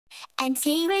and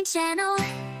T ring channel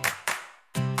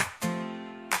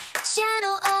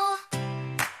O.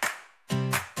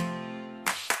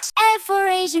 A for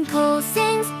Asian Koel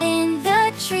sings in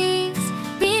the trees.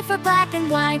 B for black and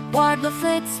white warbler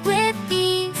flits with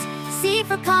ease. C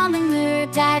for common lure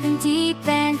diving deep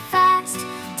and fast.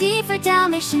 D for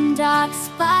Dalmatian dog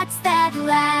spots that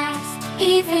last.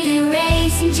 E for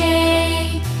Eurasian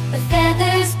jay with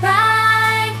feathers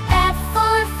bright. F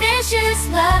for fisher's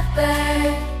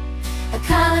lovebird, a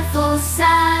colorful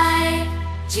sight.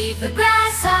 G for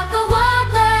grasshopper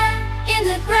warbler, in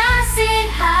the grass it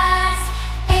hides.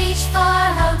 H for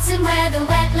Houghton where the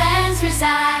wetlands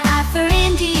reside. I for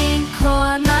Indian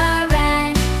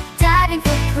cormorant, diving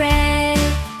for prey.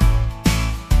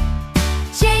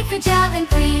 J for Javelin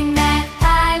queen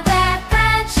magpie where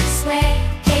branches sway.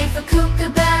 K for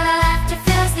kookaburra laughter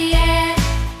fills the air.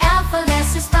 L for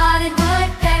lesser spotted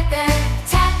woodpecker,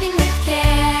 tapping with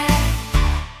care.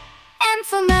 M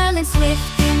for Merlin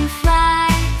swift in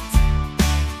flight.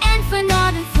 N for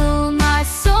northern fulmar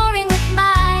soaring with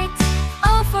might.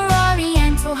 O for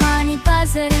oriental honey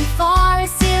buzzard and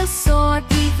forest seal soar.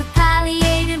 P for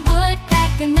palliated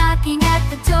woodpecker knocking at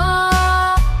the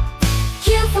door.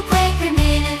 Q for Quaker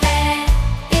minivan,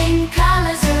 in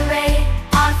colors array.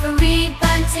 R for reed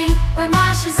bunting, where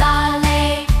marshes are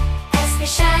laid. S for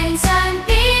shining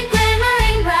sunbeam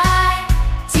glimmering bright.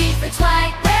 T for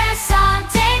twilight, where song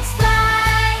takes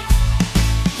flight.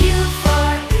 U for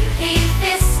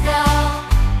Hephisto,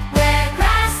 where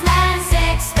grasslands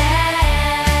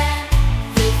expand.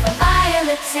 V for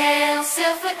violet tail,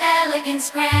 silver elegance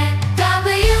grand.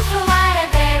 W for white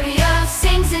Iberio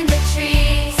sings in the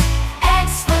trees.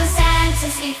 X for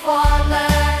fantasy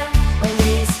forward, where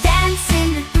leaves dance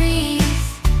in the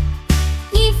breeze.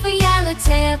 E for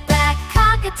yellow-tailed black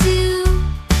cockatoo,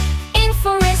 in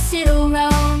forest it'll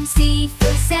roam. Z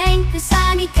for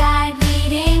sunny guide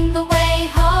leading the way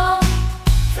home.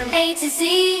 From A to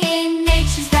Z in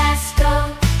nature's vast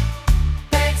scope,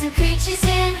 birds and creatures